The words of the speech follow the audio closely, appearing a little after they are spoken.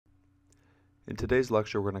In today's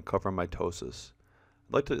lecture, we're going to cover mitosis.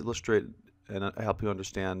 I'd like to illustrate and help you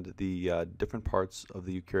understand the different parts of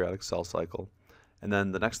the eukaryotic cell cycle. And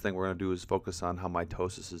then the next thing we're going to do is focus on how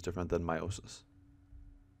mitosis is different than meiosis.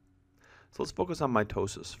 So let's focus on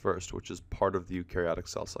mitosis first, which is part of the eukaryotic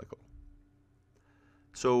cell cycle.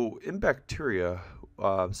 So in bacteria,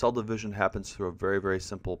 cell division happens through a very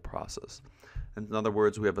simple process. In other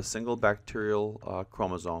words, we have a single bacterial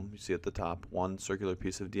chromosome, you see at the top, one circular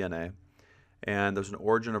piece of DNA. And there's an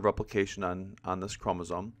origin of replication on this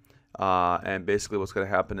chromosome. And basically what's going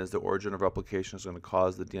to happen is the origin of replication is going to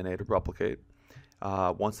cause the DNA to replicate.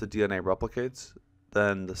 Once the DNA replicates,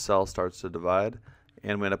 then the cell starts to divide,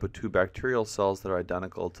 and we end up with two bacterial cells that are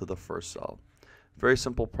identical to the first cell. Very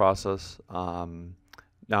simple process.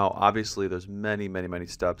 Now, obviously, there's many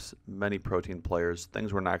steps, many protein players,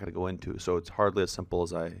 things we're not going to go into, so it's hardly as simple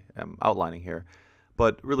as I am outlining here.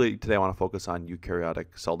 But really, today I want to focus on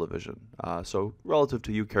eukaryotic cell division. So relative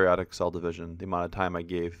to eukaryotic cell division, the amount of time I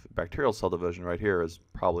gave bacterial cell division right here is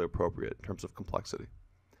probably appropriate in terms of complexity.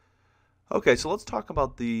 Okay, so let's talk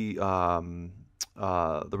about the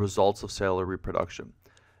results of cellular reproduction.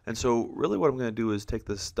 And so really what I'm going to do is take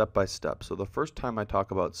this step by step. So the first time I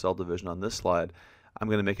talk about cell division on this slide, I'm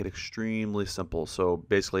going to make it extremely simple. So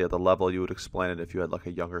basically at the level you would explain it if you had like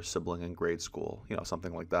a younger sibling in grade school,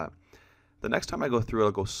 something like that. The next time I go through it,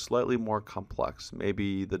 I'll go slightly more complex.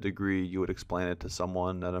 Maybe the degree you would explain it to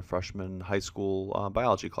someone in a freshman high school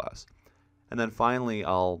biology class. And then finally,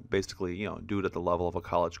 I'll basically, do it at the level of a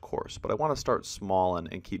college course. But I want to start small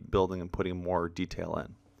and keep building and putting more detail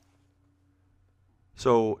in.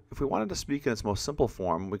 So if we wanted to speak in its most simple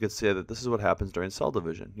form, we could say that this is what happens during cell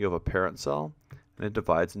division. You have a parent cell, and it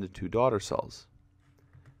divides into two daughter cells.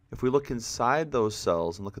 If we look inside those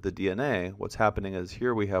cells and look at the DNA, what's happening is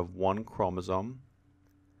here we have one chromosome.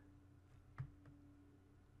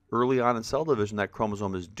 Early on in cell division, that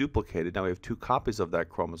chromosome is duplicated. Now we have two copies of that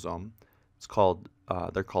chromosome.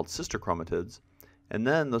 They're called sister chromatids. And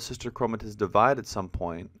then those sister chromatids divide at some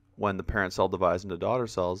point when the parent cell divides into daughter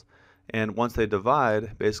cells. And once they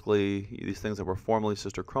divide, basically these things that were formerly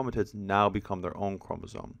sister chromatids now become their own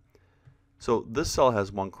chromosome. So this cell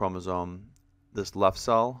has one chromosome. This left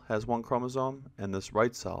cell has one chromosome, and this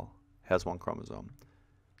right cell has one chromosome.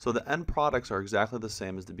 So the end products are exactly the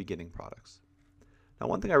same as the beginning products. Now,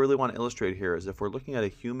 one thing I really want to illustrate here is if we're looking at a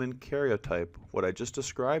human karyotype, what I just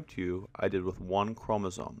described to you, I did with one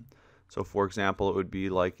chromosome. So for example, it would be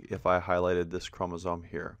like if I highlighted this chromosome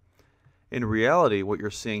here. In reality, what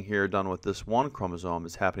you're seeing here done with this one chromosome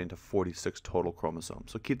is happening to 46 total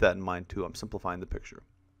chromosomes. So keep that in mind too. I'm simplifying the picture.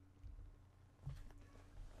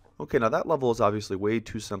 Okay, now that level is obviously way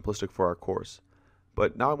too simplistic for our course,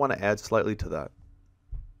 but now I want to add slightly to that.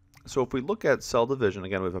 So if we look at cell division,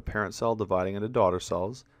 again we have a parent cell dividing into daughter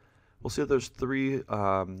cells, we'll see that there's three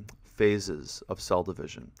phases of cell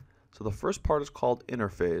division. So the first part is called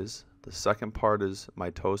interphase, the second part is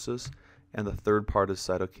mitosis, and the third part is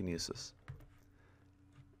cytokinesis.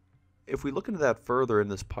 If we look into that further in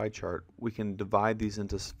this pie chart, we can divide these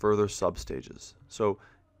into further substages. So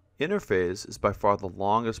interphase is by far the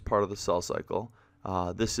longest part of the cell cycle.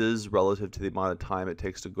 This is relative to the amount of time it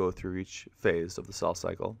takes to go through each phase of the cell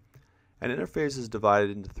cycle. And interphase is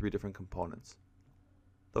divided into three different components.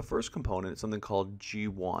 The first component is something called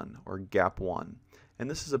G1 or gap 1, and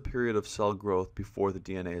this is a period of cell growth before the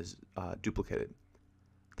DNA is duplicated.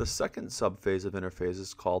 The second subphase of interphase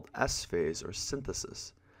is called S phase or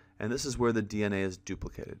synthesis, and this is where the DNA is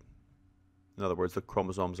duplicated. In other words, the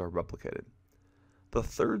chromosomes are replicated. The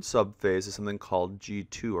third subphase is something called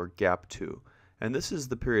G2 or gap 2, and this is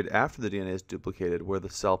the period after the DNA is duplicated where the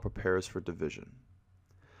cell prepares for division.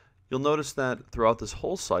 You'll notice that throughout this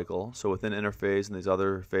whole cycle, so within interphase and these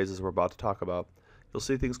other phases we're about to talk about, you'll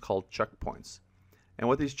see things called checkpoints. And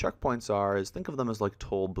what these checkpoints are is think of them as like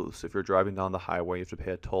toll booths. If you're driving down the highway, you have to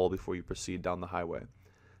pay a toll before you proceed down the highway.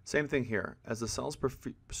 Same thing here. As the cell's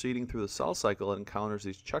proceeding through the cell cycle, it encounters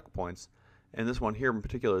these checkpoints. And this one here in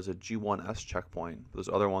particular is a G1S checkpoint. There's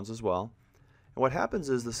other ones as well. And what happens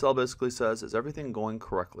is the cell basically says, is everything going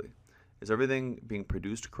correctly? Is everything being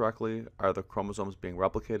produced correctly? Are the chromosomes being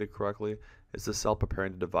replicated correctly? Is the cell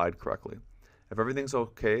preparing to divide correctly? If everything's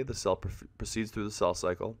okay, the cell proceeds through the cell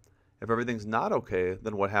cycle. If everything's not okay,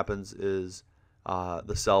 then what happens is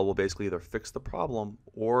the cell will basically either fix the problem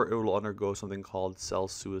or it will undergo something called cell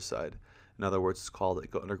suicide. In other words,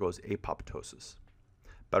 it undergoes apoptosis.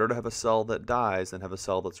 Better to have a cell that dies than have a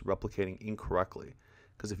cell that's replicating incorrectly.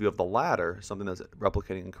 Because if you have the latter, something that's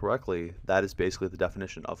replicating incorrectly, that is basically the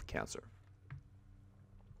definition of cancer.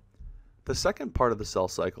 The second part of the cell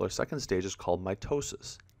cycle, or second stage, is called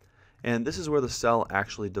mitosis. And this is where the cell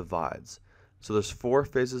actually divides. So there's 4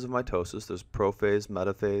 phases of mitosis. There's prophase,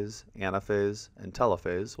 metaphase, anaphase, and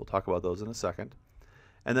telophase. We'll talk about those in a second.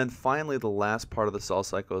 And then finally, the last part of the cell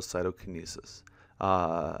cycle is cytokinesis,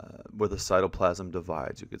 where the cytoplasm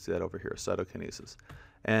divides. You can see that over here, cytokinesis.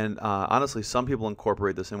 And honestly, some people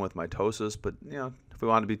incorporate this in with mitosis, but if we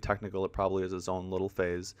want to be technical, it probably is its own little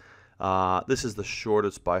phase. This is the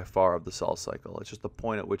shortest by far of the cell cycle. It's just the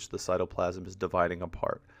point at which the cytoplasm is dividing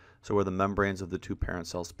apart, so where the membranes of the 2 parent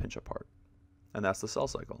cells pinch apart. And that's the cell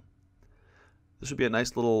cycle. This would be a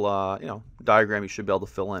nice little diagram you should be able to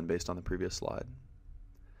fill in based on the previous slide.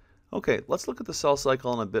 Okay, let's look at the cell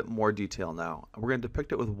cycle in a bit more detail now. We're going to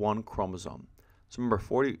depict it with 1 chromosome. So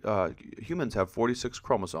remember, humans have 46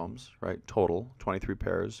 chromosomes, right? Total, 23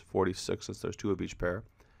 pairs, 46 since there's 2 of each pair.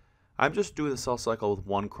 I'm just doing the cell cycle with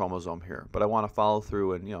 1 chromosome here, but I want to follow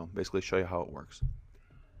through and basically show you how it works.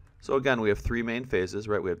 So again, we have 3 main phases,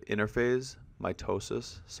 right? We have interphase,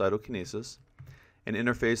 mitosis, cytokinesis. In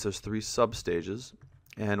interphase, there's 3 substages,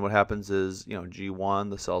 and what happens is, G1,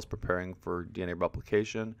 the cell's preparing for DNA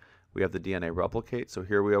replication. We have the DNA replicate, so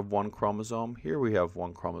here we have 1 chromosome, here we have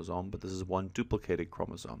 1 chromosome, but this is 1 duplicated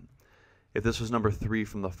chromosome. If this was number 3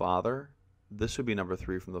 from the father, this would be number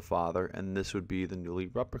 3 from the father, and this would be the newly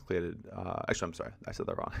replicated, actually, I'm sorry, I said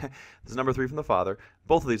that wrong. This is number 3 from the father.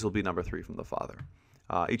 Both of these will be number 3 from the father.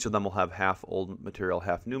 Each of them will have half old material,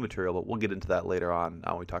 half new material, but we'll get into that later on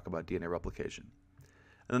when we talk about DNA replication.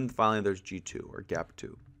 And then finally, there's G2, or gap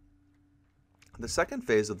 2. The second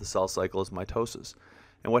phase of the cell cycle is mitosis.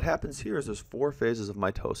 And what happens here is there's 4 phases of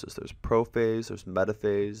mitosis. There's prophase, there's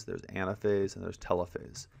metaphase, there's anaphase, and there's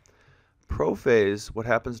telophase. Prophase, what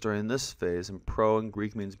happens during this phase, and pro in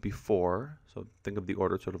Greek means before, so think of the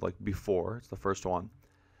order sort of like before, it's the first one.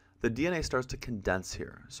 The DNA starts to condense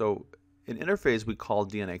here. So in interphase, we call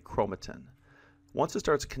DNA chromatin. Once it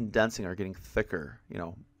starts condensing or getting thicker,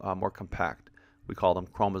 more compact, we call them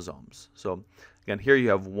chromosomes. So again, here you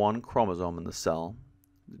have 1 chromosome in the cell.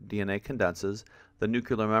 DNA condenses. The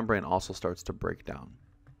nuclear membrane also starts to break down.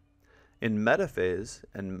 In metaphase,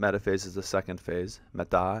 and metaphase is the second phase,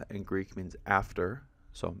 meta in Greek means after,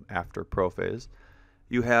 so after prophase,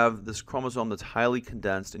 you have this chromosome that's highly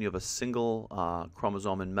condensed, and you have a single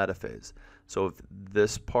chromosome in metaphase. So if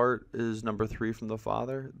this part is number 3 from the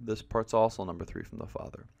father, this part's also number 3 from the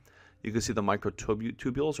father. You can see the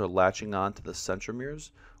microtubules are latching on to the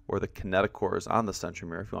centromeres, or the kinetochores on the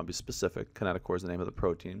centromere, if you want to be specific. Kinetochore is the name of the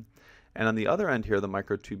protein. And on the other end here, the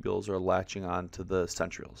microtubules are latching on to the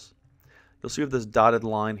centrioles. You'll see we have this dotted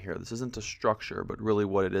line here. This isn't a structure, but really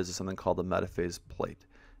what it is something called the metaphase plate.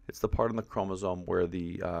 It's the part on the chromosome where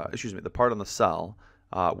the part on the cell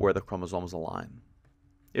where the chromosomes align.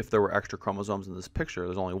 If there were extra chromosomes in this picture,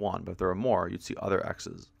 there's only 1, but if there are more, you'd see other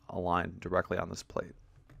X's aligned directly on this plate.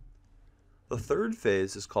 The third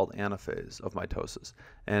phase is called anaphase of mitosis,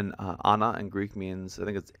 and ana in Greek means, I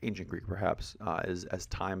think it's ancient Greek perhaps, is as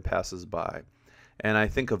time passes by. And I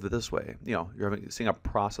think of it this way, you're seeing a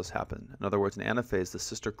process happen. In other words, in anaphase, the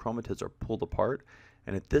sister chromatids are pulled apart,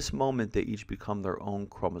 and at this moment, they each become their own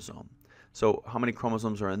chromosome. So how many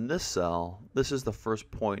chromosomes are in this cell? This is the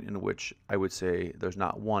first point in which I would say there's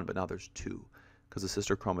not 1, but now there's 2, because the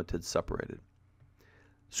sister chromatids separated.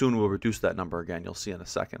 Soon we'll reduce that number again. You'll see in a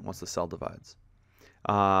second once the cell divides.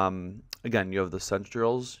 Again, you have the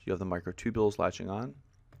centrioles, you have the microtubules latching on.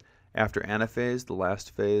 After anaphase, the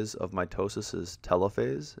last phase of mitosis is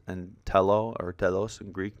telophase, and telo or telos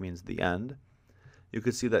in Greek means the end. You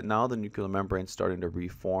can see that now the nuclear membrane is starting to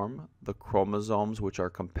reform. The chromosomes, which are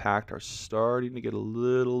compact, are starting to get a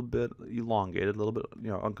little bit elongated, a little bit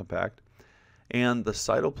uncompact. And the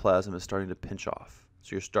cytoplasm is starting to pinch off.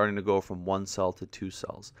 So you're starting to go from 1 cell to 2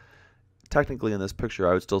 cells. Technically in this picture,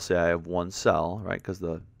 I would still say I have 1 cell, right, because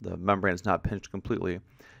the membrane is not pinched completely.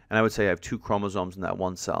 And I would say I have 2 chromosomes in that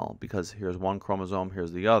 1 cell, because here's 1 chromosome,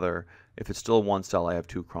 here's the other. If it's still 1 cell, I have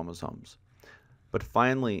 2 chromosomes. But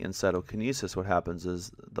finally, in cytokinesis, what happens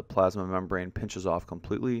is the plasma membrane pinches off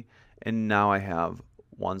completely, and now I have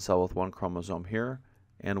 1 cell with 1 chromosome here,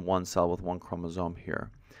 and 1 cell with 1 chromosome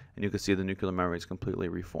here. And you can see the nuclear membrane is completely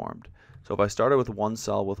reformed. So if I started with 1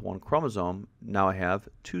 cell with 1 chromosome, now I have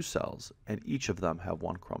 2 cells, and each of them have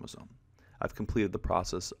 1 chromosome. I've completed the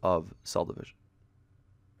process of cell division.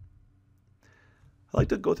 I'd like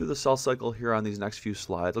to go through the cell cycle here on these next few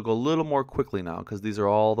slides. I'll go a little more quickly now because these are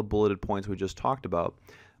all the bulleted points we just talked about.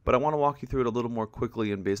 But I want to walk you through it a little more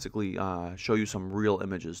quickly and basically show you some real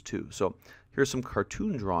images too. So here's some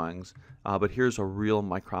cartoon drawings, but here's a real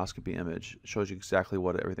microscopy image. It shows you exactly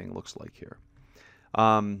what everything looks like here.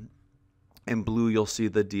 In blue, you'll see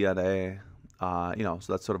the DNA,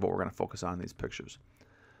 so that's sort of what we're going to focus on in these pictures.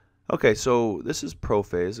 Okay, so this is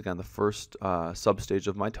prophase, again, the first substage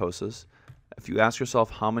of mitosis. If you ask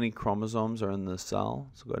yourself how many chromosomes are in the cell,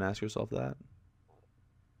 so go ahead and ask yourself that.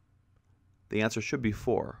 The answer should be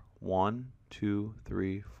 4. 1, 2,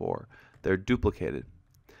 3, 4. They're duplicated.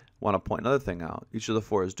 Want to point another thing out. Each of the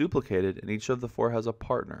 4 is duplicated, and each of the 4 has a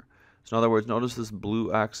partner. So in other words, notice this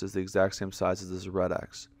blue X is the exact same size as this red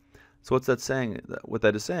X. So what's that saying? What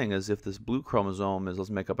that is saying is if this blue chromosome is, let's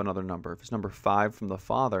make up another number. If it's number 5 from the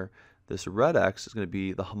father, this red X is going to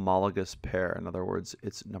be the homologous pair. In other words,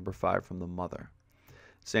 it's number 5 from the mother.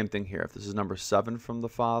 Same thing here. If this is number 7 from the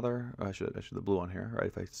father, I should the blue one here, right?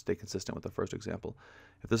 If I stay consistent with the first example.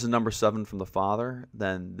 If this is number 7 from the father,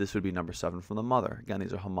 then this would be number 7 from the mother. Again,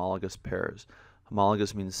 these are homologous pairs.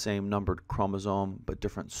 Homologous means same numbered chromosome, but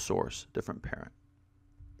different source, different parent.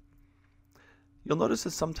 You'll notice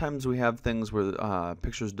that sometimes we have things where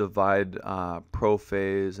pictures divide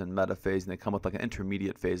prophase and metaphase, and they come with like an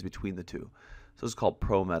intermediate phase between the two. So this is called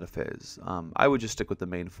prometaphase. I would just stick with the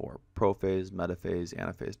main 4: prophase, metaphase,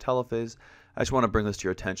 anaphase, telophase. I just want to bring this to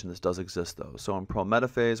your attention. This does exist though. So in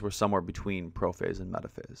prometaphase, we're somewhere between prophase and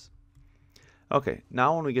metaphase. Okay,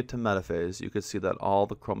 now when we get to metaphase, you can see that all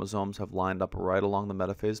the chromosomes have lined up right along the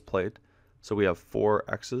metaphase plate. So we have 4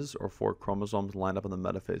 X's, or 4 chromosomes, lined up on the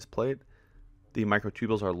metaphase plate. The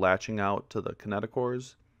microtubules are latching out to the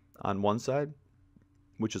kinetochores on one side,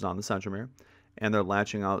 which is on the centromere, and they're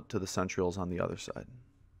latching out to the centrioles on the other side.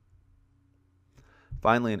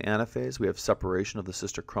 Finally, in anaphase, we have separation of the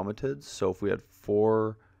sister chromatids. So if we had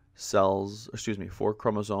 4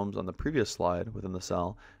 chromosomes on the previous slide within the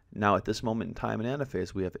cell, now at this moment in time in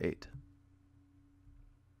anaphase, we have 8.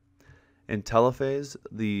 In telophase,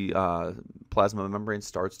 the plasma membrane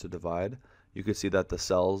starts to divide. You can see that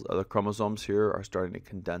the chromosomes here are starting to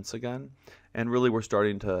condense again. And really we're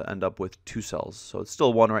starting to end up with 2 cells. So it's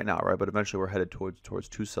still 1 right now, right? But eventually we're headed towards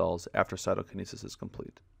 2 cells after cytokinesis is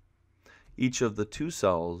complete. Each of the 2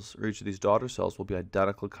 cells, or each of these daughter cells, will be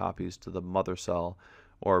identical copies to the mother cell,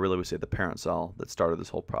 or really we say the parent cell that started this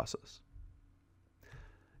whole process.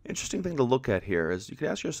 Interesting thing to look at here is you can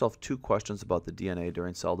ask yourself 2 questions about the DNA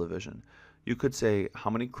during cell division. You could say how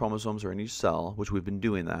many chromosomes are in each cell, which we've been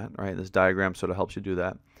doing that, right? This diagram sort of helps you do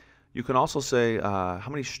that. You can also say how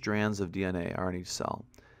many strands of DNA are in each cell.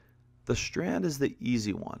 The strand is the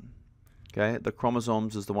easy one, okay? The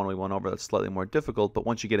chromosomes is the one we went over that's slightly more difficult, but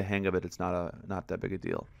once you get a hang of it, it's not that big a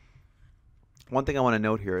deal. One thing I want to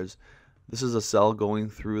note here is this is a cell going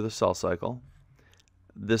through the cell cycle.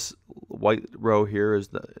 This white row here is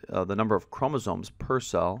the number of chromosomes per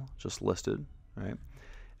cell, just listed, right?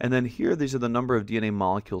 And then here, these are the number of DNA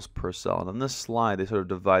molecules per cell. And on this slide, they sort of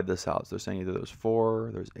divide this out. So they're saying either there's 4,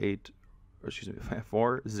 there's 8, or excuse me,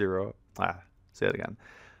 4, 0, say it again,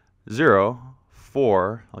 0,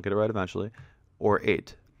 4, I'll get it right eventually, or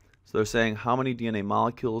 8. So they're saying how many DNA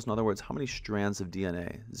molecules, in other words, how many strands of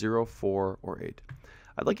DNA, 0, 4, or 8.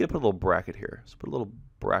 I'd like you to put a little bracket here. So put a little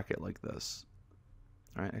bracket like this.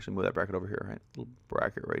 All right, actually move that bracket over here, right? A little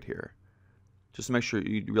bracket right here. Just to make sure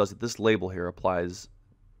you realize that this label here applies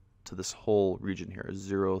to this whole region here,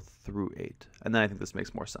 0 through 8. And then I think this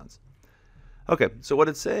makes more sense. Okay, so what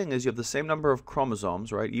it's saying is you have the same number of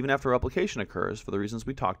chromosomes, right? Even after replication occurs, for the reasons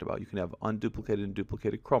we talked about, you can have unduplicated and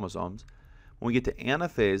duplicated chromosomes. When we get to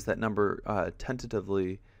anaphase, that number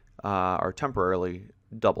tentatively or temporarily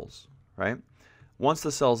doubles, right? Once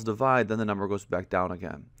the cells divide, then the number goes back down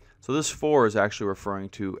again. So this 4 is actually referring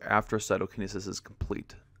to after cytokinesis is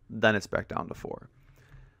complete. Then it's back down to 4.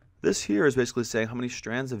 This here is basically saying how many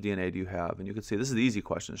strands of DNA do you have? And you can see this is the easy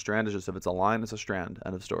question. Strand is just if it's a line, it's a strand,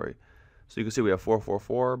 end of story. So you can see we have 4, 4,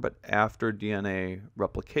 4, but after DNA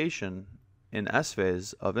replication in S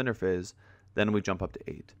phase of interphase, then we jump up to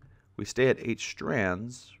 8. We stay at 8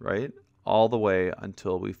 strands, right, all the way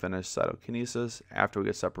until we finish cytokinesis. After we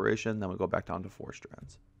get separation, then we go back down to 4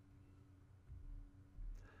 strands.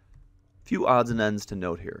 Few odds and ends to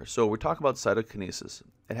note here. So we're talking about cytokinesis.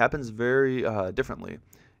 It happens very differently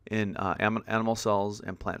in animal cells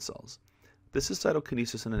and plant cells. This is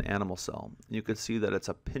cytokinesis in an animal cell. You can see that it's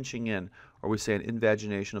a pinching in, or we say an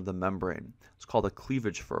invagination of the membrane. It's called a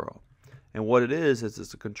cleavage furrow. And what it is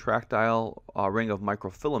it's a contractile ring of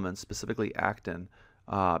microfilaments, specifically actin,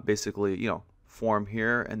 basically, form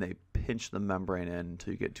here, and they pinch the membrane in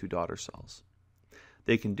until you get 2 daughter cells.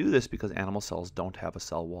 They can do this because animal cells don't have a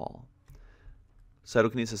cell wall.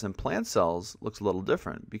 Cytokinesis in plant cells looks a little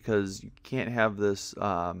different because you can't have this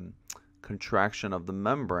contraction of the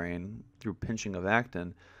membrane through pinching of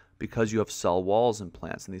actin because you have cell walls in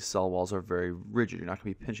plants, and these cell walls are very rigid. You're not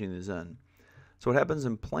going to be pinching these in. So what happens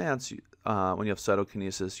in plants when you have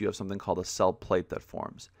cytokinesis, you have something called a cell plate that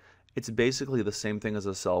forms. It's basically the same thing as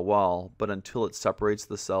a cell wall, but until it separates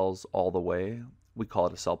the cells all the way, we call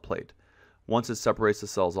it a cell plate. Once it separates the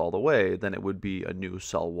cells all the way, then it would be a new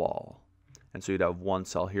cell wall. And so you'd have one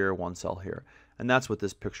cell here, one cell here. And that's what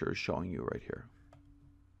this picture is showing you right here.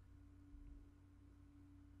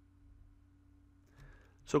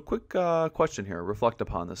 So quick question here, reflect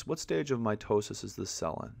upon this. What stage of mitosis is this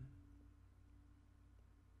cell in?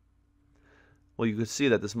 Well, you could see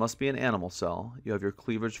that this must be an animal cell. You have your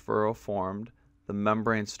cleavage furrow formed, the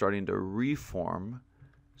membrane starting to reform.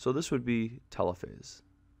 So this would be telophase.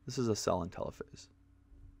 This is a cell in telophase.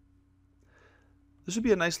 This would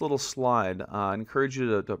be a nice little slide. I encourage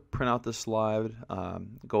you to print out this slide,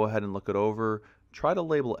 go ahead and look it over. Try to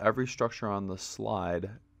label every structure on the slide.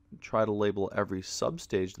 Try to label every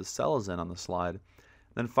substage the cell is in on the slide.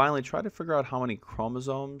 Then finally, try to figure out how many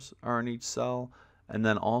chromosomes are in each cell, and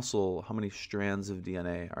then also how many strands of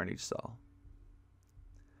DNA are in each cell.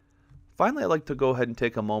 Finally, I'd like to go ahead and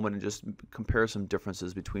take a moment and just compare some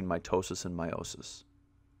differences between mitosis and meiosis.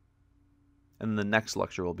 And the next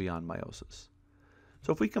lecture will be on meiosis.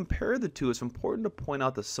 So if we compare the two, it's important to point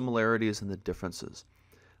out the similarities and the differences.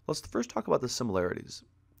 Let's first talk about the similarities.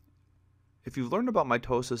 If you've learned about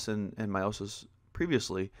mitosis and meiosis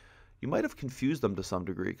previously, you might have confused them to some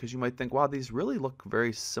degree because you might think, wow, these really look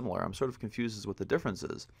very similar. I'm sort of confused as what the difference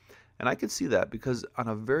is. And I could see that because on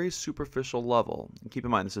a very superficial level, and keep in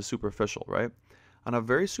mind this is superficial, right? On a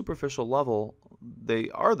very superficial level, they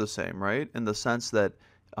are the same, right? In the sense that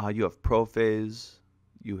you have prophase,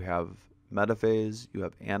 you have metaphase, you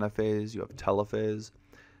have anaphase, you have telophase.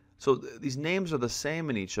 So these names are the same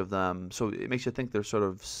in each of them, so it makes you think they're sort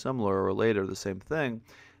of similar or related or the same thing.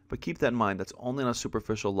 But keep that in mind, that's only on a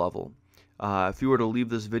superficial level. If you were to leave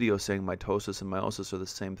this video saying mitosis and meiosis are the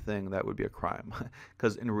same thing, that would be a crime.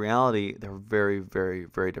 Because in reality, they're very, very,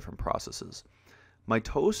 very different processes.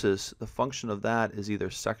 Mitosis, the function of that is either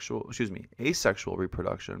asexual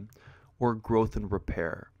reproduction or growth and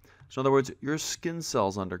repair. So in other words, your skin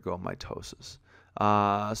cells undergo mitosis.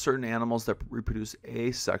 Certain animals that reproduce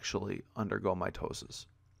asexually undergo mitosis.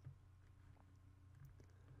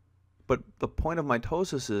 But the point of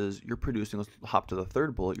mitosis is you're producing, let's hop to the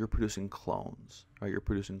third bullet, you're producing clones, right? You're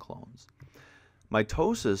producing clones.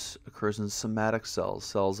 Mitosis occurs in somatic cells,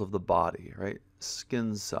 cells of the body, right?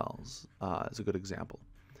 Skin cells is a good example.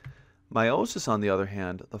 Meiosis, on the other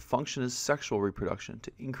hand, the function is sexual reproduction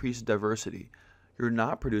to increase diversity. You're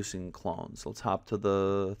not producing clones. Let's hop to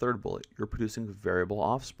the third bullet. You're producing variable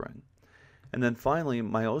offspring. And then finally,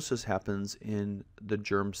 meiosis happens in the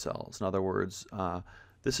germ cells. In other words,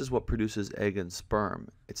 this is what produces egg and sperm.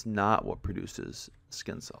 It's not what produces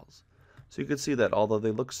skin cells. So you can see that although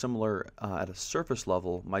they look similar at a surface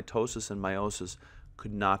level, mitosis and meiosis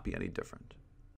could not be any different.